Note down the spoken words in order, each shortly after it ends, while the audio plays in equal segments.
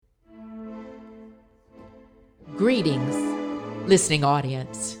Greetings, listening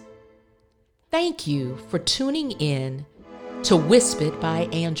audience. Thank you for tuning in to Whispered by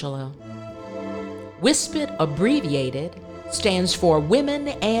Angela. Whispered, abbreviated, stands for Women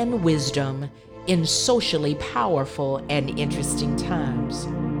and Wisdom in Socially Powerful and Interesting Times.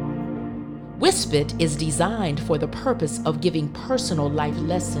 Whispered is designed for the purpose of giving personal life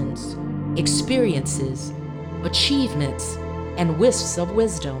lessons, experiences, achievements, and wisps of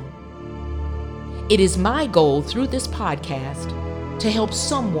wisdom. It is my goal through this podcast to help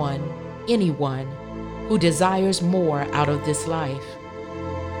someone, anyone, who desires more out of this life.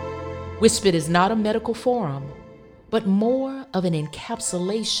 Whispered is not a medical forum, but more of an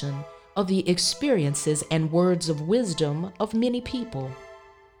encapsulation of the experiences and words of wisdom of many people.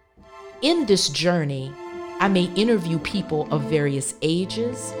 In this journey, I may interview people of various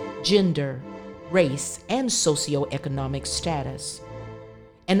ages, gender, race, and socioeconomic status.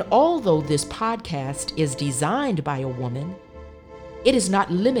 And although this podcast is designed by a woman, it is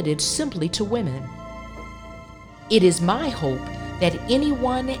not limited simply to women. It is my hope that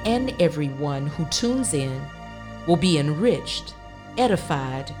anyone and everyone who tunes in will be enriched,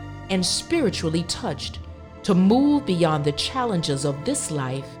 edified, and spiritually touched to move beyond the challenges of this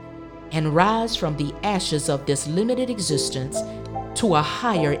life and rise from the ashes of this limited existence to a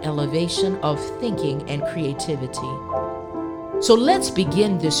higher elevation of thinking and creativity. So let's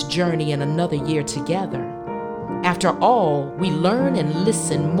begin this journey in another year together. After all, we learn and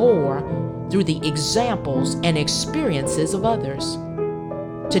listen more through the examples and experiences of others.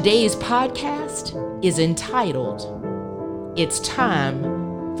 Today's podcast is entitled, It's Time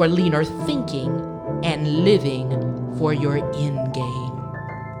for Leaner Thinking and Living for Your End Game.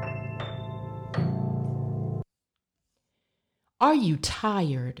 Are you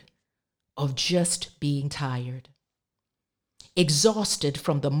tired of just being tired? Exhausted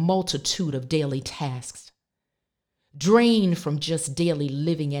from the multitude of daily tasks, drained from just daily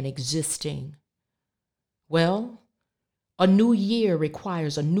living and existing? Well, a new year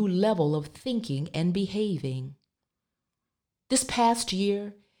requires a new level of thinking and behaving. This past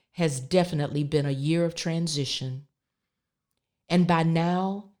year has definitely been a year of transition. And by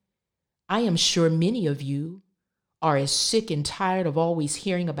now, I am sure many of you are as sick and tired of always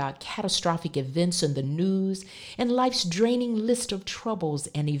hearing about catastrophic events in the news and life's draining list of troubles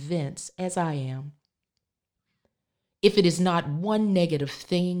and events as I am. If it is not one negative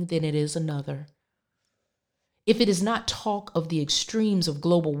thing, then it is another. If it is not talk of the extremes of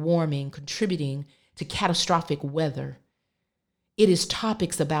global warming contributing to catastrophic weather, it is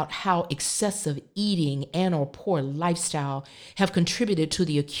topics about how excessive eating and/or poor lifestyle have contributed to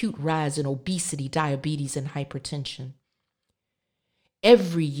the acute rise in obesity, diabetes, and hypertension.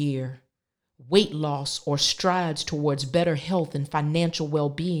 Every year, weight loss or strides towards better health and financial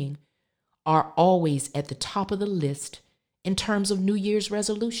well-being are always at the top of the list in terms of New Year's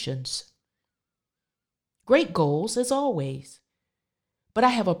resolutions. Great goals, as always. But I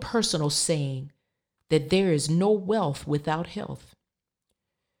have a personal saying that there is no wealth without health.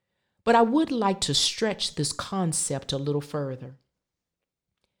 But I would like to stretch this concept a little further.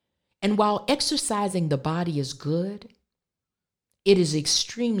 And while exercising the body is good, it is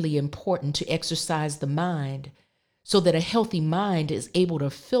extremely important to exercise the mind so that a healthy mind is able to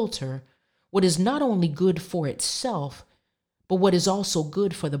filter what is not only good for itself, but what is also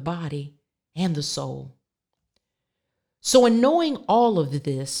good for the body and the soul. So in knowing all of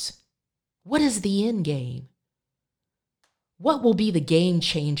this, what is the end game? What will be the game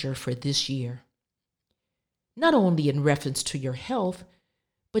changer for this year? Not only in reference to your health,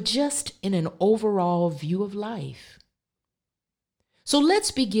 but just in an overall view of life. So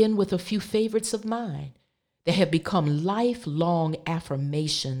let's begin with a few favorites of mine that have become lifelong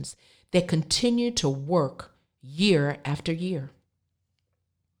affirmations that continue to work year after year.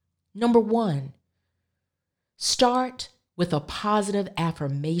 Number 1, start with a positive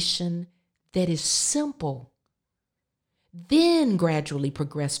affirmation that is simple. Then gradually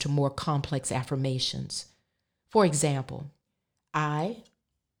progress to more complex affirmations. For example, I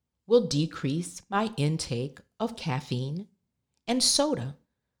will decrease my intake of caffeine and soda.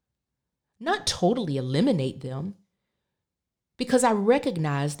 Not totally eliminate them, because I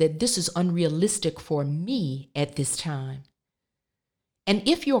recognize that this is unrealistic for me at this time. And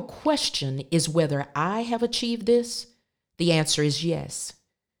if your question is whether I have achieved this, the answer is yes.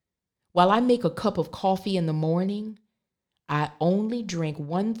 While I make a cup of coffee in the morning, I only drink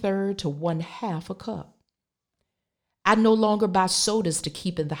 1/3 to 1/2 a cup. I no longer buy sodas to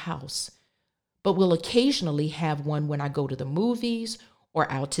keep in the house, but will occasionally have one when I go to the movies or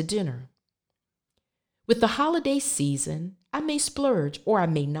out to dinner. With the holiday season, I may splurge or I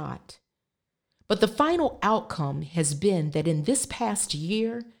may not. But the final outcome has been that in this past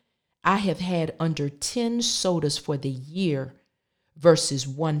year, I have had under 10 sodas for the year versus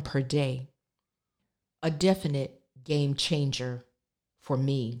one per day. A definite game changer for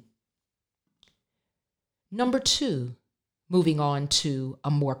me. Number 2, moving on to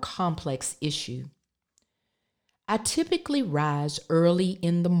a more complex issue. I typically rise early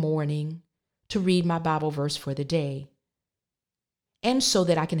in the morning to read my Bible verse for the day, and so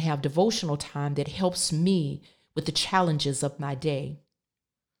that I can have devotional time that helps me with the challenges of my day.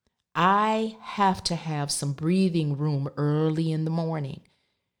 I have to have some breathing room early in the morning.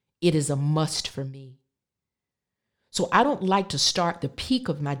 It is a must for me. So I don't like to start the peak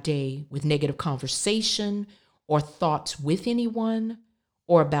of my day with negative conversation or thoughts with anyone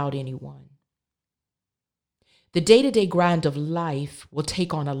or about anyone. The day-to-day grind of life will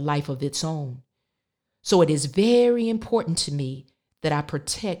take on a life of its own. So it is very important to me that I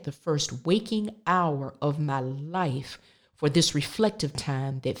protect the first waking hour of my life for this reflective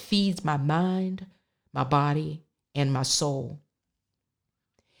time that feeds my mind, my body, and my soul.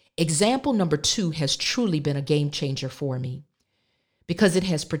 Example number 2 has truly been a game changer for me because it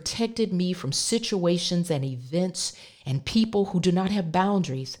has protected me from situations and events and people who do not have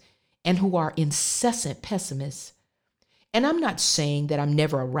boundaries and who are incessant pessimists. And I'm not saying that I'm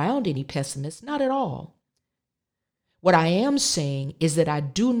never around any pessimists, not at all. What I am saying is that I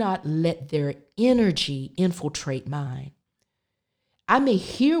do not let their energy infiltrate mine. I may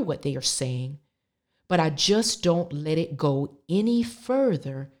hear what they are saying, but I just don't let it go any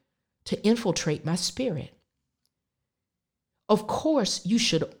further to infiltrate my spirit. Of course, you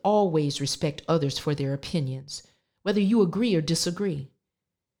should always respect others for their opinions, whether you agree or disagree.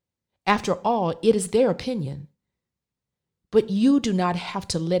 After all, it is their opinion. But you do not have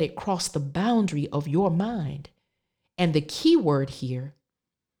to let it cross the boundary of your mind. And the key word here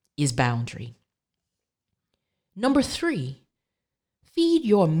is boundary. Number 3, feed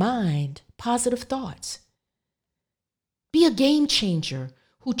your mind positive thoughts. Be a game changer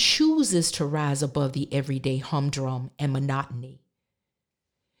who chooses to rise above the everyday humdrum and monotony.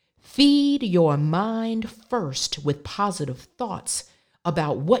 Feed your mind first with positive thoughts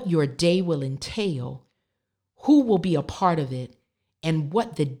about what your day will entail, who will be a part of it, and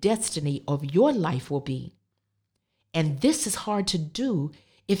what the destiny of your life will be. And this is hard to do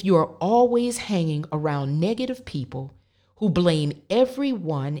if you are always hanging around negative people who blame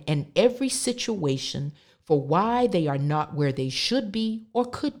everyone and every situation for why they are not where they should be or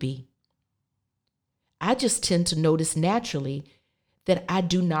could be. I just tend to notice naturally that I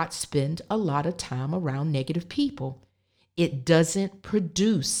do not spend a lot of time around negative people. It doesn't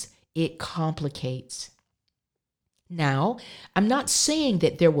produce, it complicates. Now, I'm not saying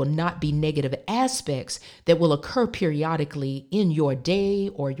that there will not be negative aspects that will occur periodically in your day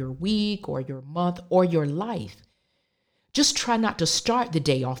or your week or your month or your life. Just try not to start the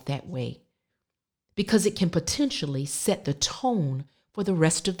day off that way, because it can potentially set the tone for the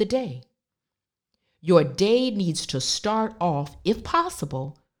rest of the day. Your day needs to start off, if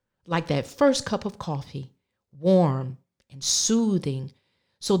possible, like that first cup of coffee, warm and soothing,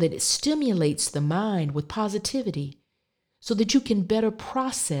 so that it stimulates the mind with positivity, so that you can better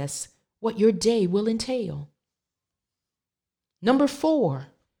process what your day will entail. Number 4,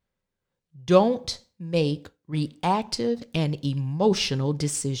 don't make reactive and emotional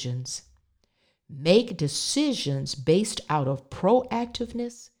decisions. Make decisions based out of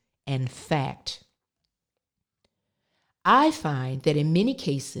proactiveness and fact. I find that in many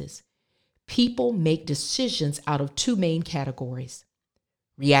cases, people make decisions out of 2 main categories: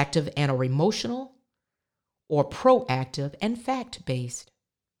 reactive and or emotional, or proactive and fact-based.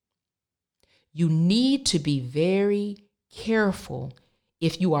 You need to be very careful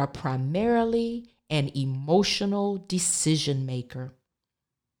if you are primarily an emotional decision maker.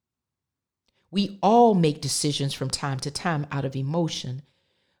 We all make decisions from time to time out of emotion,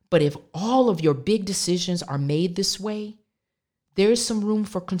 but if all of your big decisions are made this way, there is some room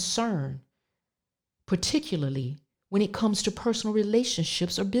for concern, particularly when it comes to personal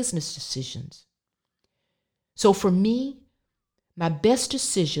relationships or business decisions. So for me, my best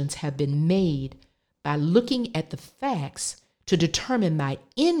decisions have been made by looking at the facts to determine my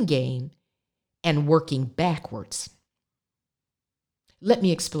end game and working backwards. Let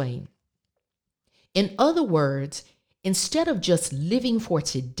me explain. In other words, instead of just living for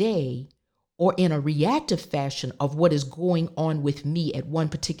today or in a reactive fashion of what is going on with me at one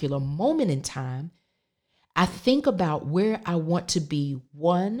particular moment in time, I think about where I want to be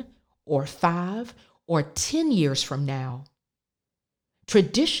 1 or 5 or 10 years from now.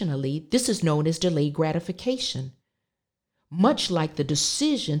 Traditionally, this is known as delayed gratification, much like the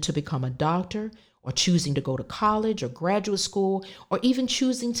decision to become a doctor or choosing to go to college or graduate school, or even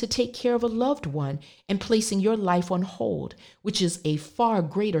choosing to take care of a loved one and placing your life on hold, which is a far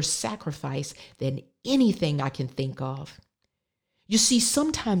greater sacrifice than anything I can think of. You see,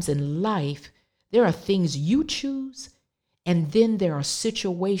 sometimes in life, there are things you choose, and then there are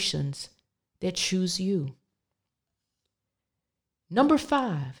situations that choose you. Number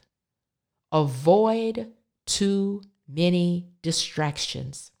 5, avoid too many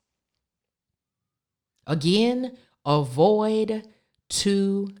distractions. Again, avoid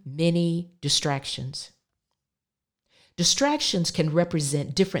too many distractions. Distractions can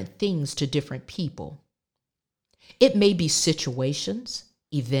represent different things to different people. It may be situations,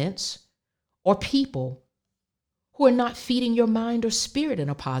 events, or people who are not feeding your mind or spirit in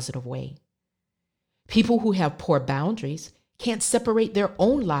a positive way. People who have poor boundaries can't separate their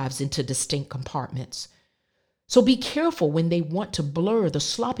own lives into distinct compartments. So be careful when they want to blur the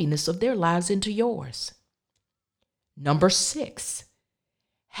sloppiness of their lives into yours. Number 6,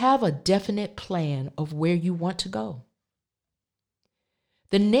 have a definite plan of where you want to go.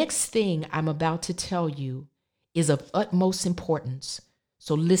 The next thing I'm about to tell you is of utmost importance,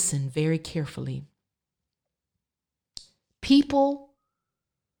 so listen very carefully. People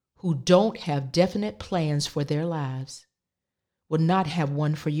who don't have definite plans for their lives will not have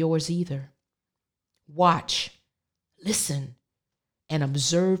one for yours either. Watch, listen, and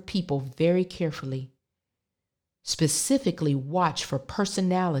observe people very carefully. Specifically, watch for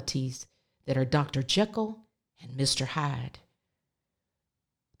personalities that are Dr. Jekyll and Mr. Hyde.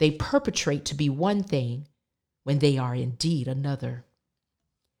 They perpetrate to be one thing when they are indeed another.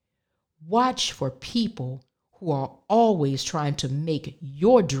 Watch for people who are always trying to make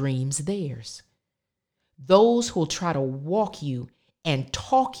your dreams theirs. Those who will try to walk you and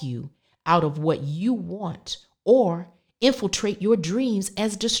talk you out of what you want or infiltrate your dreams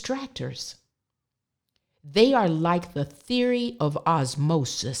as distractors. They are like the theory of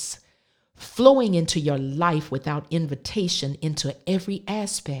osmosis, flowing into your life without invitation into every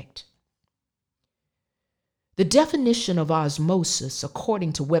aspect. The definition of osmosis,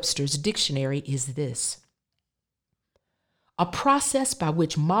 according to Webster's dictionary, is this: a process by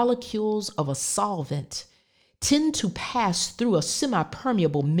which molecules of a solvent tend to pass through a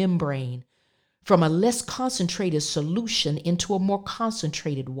semi-permeable membrane from a less concentrated solution into a more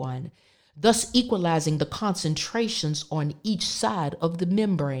concentrated one, thus equalizing the concentrations on each side of the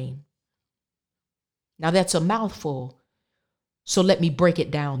membrane. Now that's a mouthful, so let me break it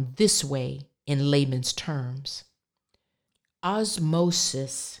down this way in layman's terms.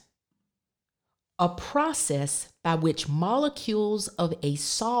 Osmosis, a process by which molecules of a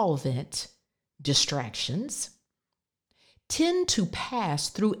solvent, distractions, tend to pass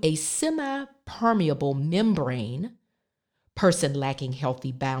through a semi-permeable membrane, person lacking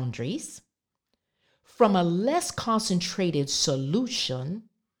healthy boundaries, from a less concentrated solution,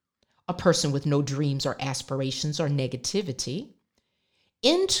 a person with no dreams or aspirations or negativity,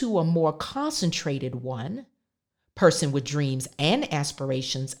 into a more concentrated one, person with dreams and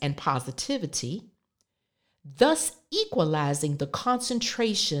aspirations and positivity, thus equalizing the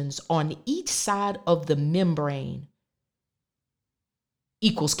concentrations on each side of the membrane,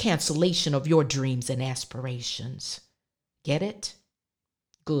 equals cancellation of your dreams and aspirations. Get it?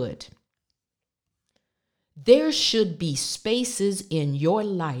 Good. There should be spaces in your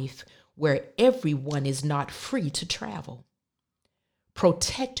life where everyone is not free to travel.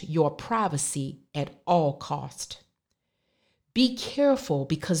 Protect your privacy at all cost. Be careful,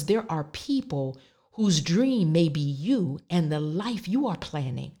 because there are people whose dream may be you and the life you are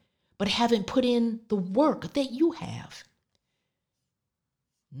planning, but haven't put in the work that you have.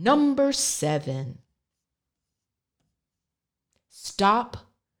 Number 7, stop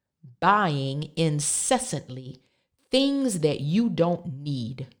buying incessantly things that you don't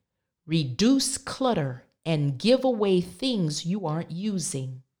need. Reduce clutter and give away things you aren't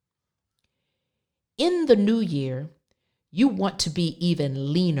using. In the new year, you want to be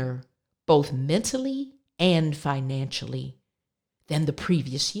even leaner, both mentally and financially, than the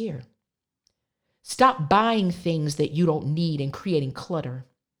previous year. Stop buying things that you don't need and creating clutter.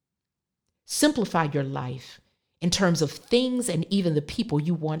 Simplify your life in terms of things and even the people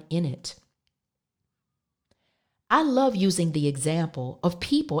you want in it. I love using the example of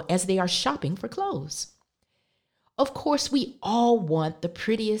people as they are shopping for clothes. Of course, we all want the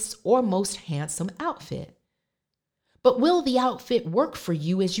prettiest or most handsome outfit. But will the outfit work for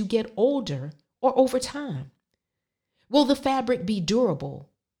you as you get older or over time? Will the fabric be durable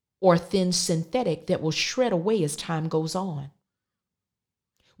or thin synthetic that will shred away as time goes on?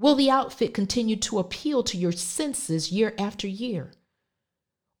 Will the outfit continue to appeal to your senses year after year?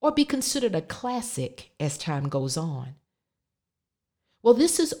 or be considered a classic as time goes on? Well,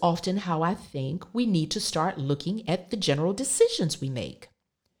 this is often how I think we need to start looking at the general decisions we make.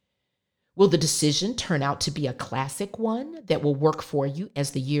 Will the decision turn out to be a classic one that will work for you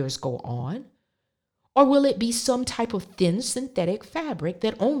as the years go on? Or will it be some type of thin synthetic fabric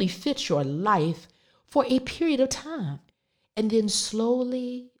that only fits your life for a period of time and then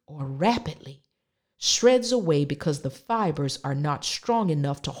slowly or rapidly shreds away because the fibers are not strong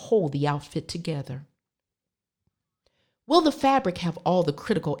enough to hold the outfit together? Will the fabric have all the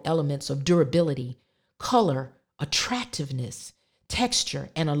critical elements of durability, color, attractiveness, texture,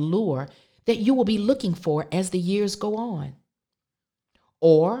 and allure that you will be looking for as the years go on?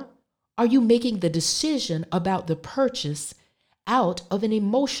 Or are you making the decision about the purchase out of an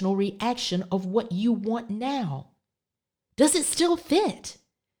emotional reaction of what you want now? Does it still fit?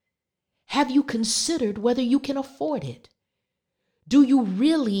 Have you considered whether you can afford it? Do you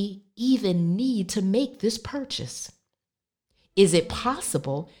really even need to make this purchase? Is it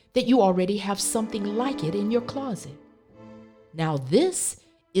possible that you already have something like it in your closet? Now, this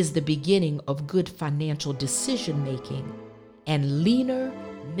is the beginning of good financial decision making and leaner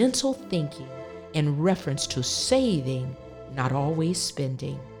mental thinking in reference to saving, not always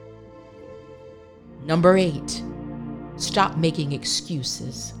spending. Number 8, stop making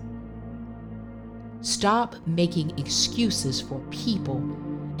excuses. Stop making excuses for people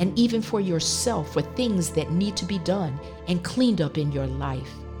and even for yourself for things that need to be done and cleaned up in your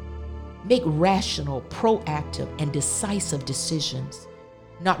life. Make rational, proactive, and decisive decisions,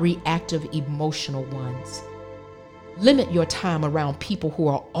 not reactive, emotional ones. Limit your time around people who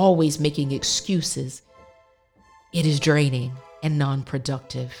are always making excuses. It is draining and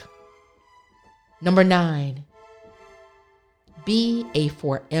non-productive. Number 9, be a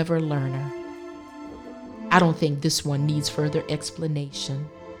forever learner. I don't think this one needs further explanation.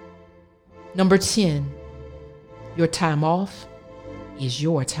 Number 10, your time off is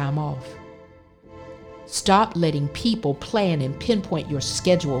your time off. Stop letting people plan and pinpoint your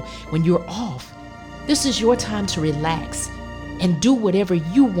schedule when you're off. This is your time to relax and do whatever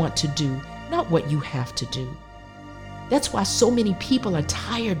you want to do, not what you have to do. That's why so many people are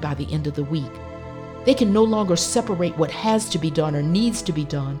tired by the end of the week. They can no longer separate what has to be done or needs to be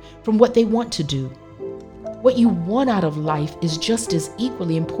done from what they want to do. What you want out of life is just as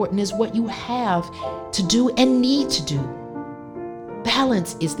equally important as what you have to do and need to do.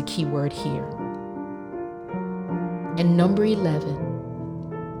 Balance is the key word here. And number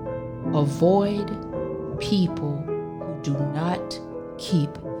 11, avoid people who do not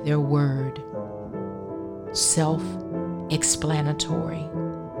keep their word. Self-explanatory.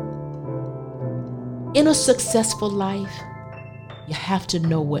 In a successful life, you have to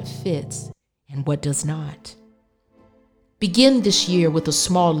know what fits and what does not. Begin this year with a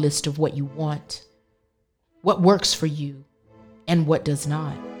small list of what you want, what works for you, and what does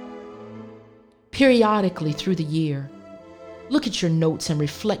not. Periodically through the year, look at your notes and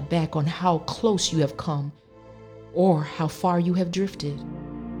reflect back on how close you have come or how far you have drifted.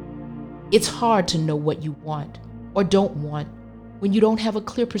 It's hard to know what you want or don't want when you don't have a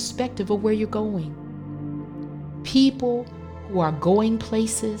clear perspective of where you're going. People who are going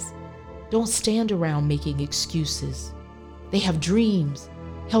places don't stand around making excuses. They have dreams,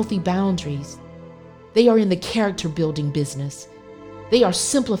 healthy boundaries. They are in the character building business. They are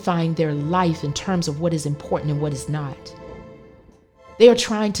simplifying their life in terms of what is important and what is not. They are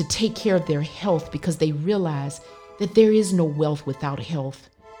trying to take care of their health because they realize that there is no wealth without health.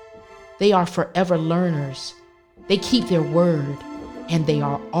 They are forever learners. They keep their word, and they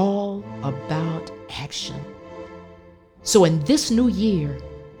are all about action. So in this new year,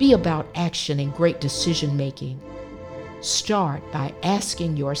 be about action and great decision making. Start by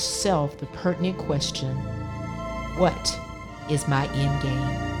asking yourself the pertinent question, what is my end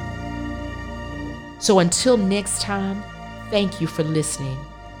game? So until next time, thank you for listening.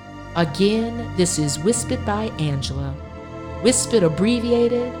 Again, this is Whispered by Angela. Whispered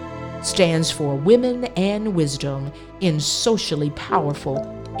abbreviated stands for Women and Wisdom in Socially Powerful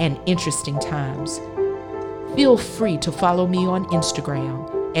and Interesting Times. Feel free to follow me on Instagram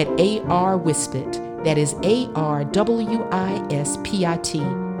at ARWhispit, that is ARWISPIT,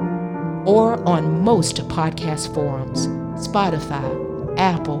 or on most podcast forums, Spotify,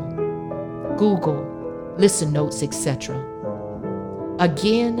 Apple, Google, Listen Notes, etc.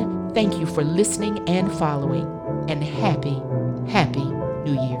 Again, thank you for listening and following, and happy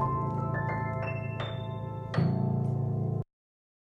New Year.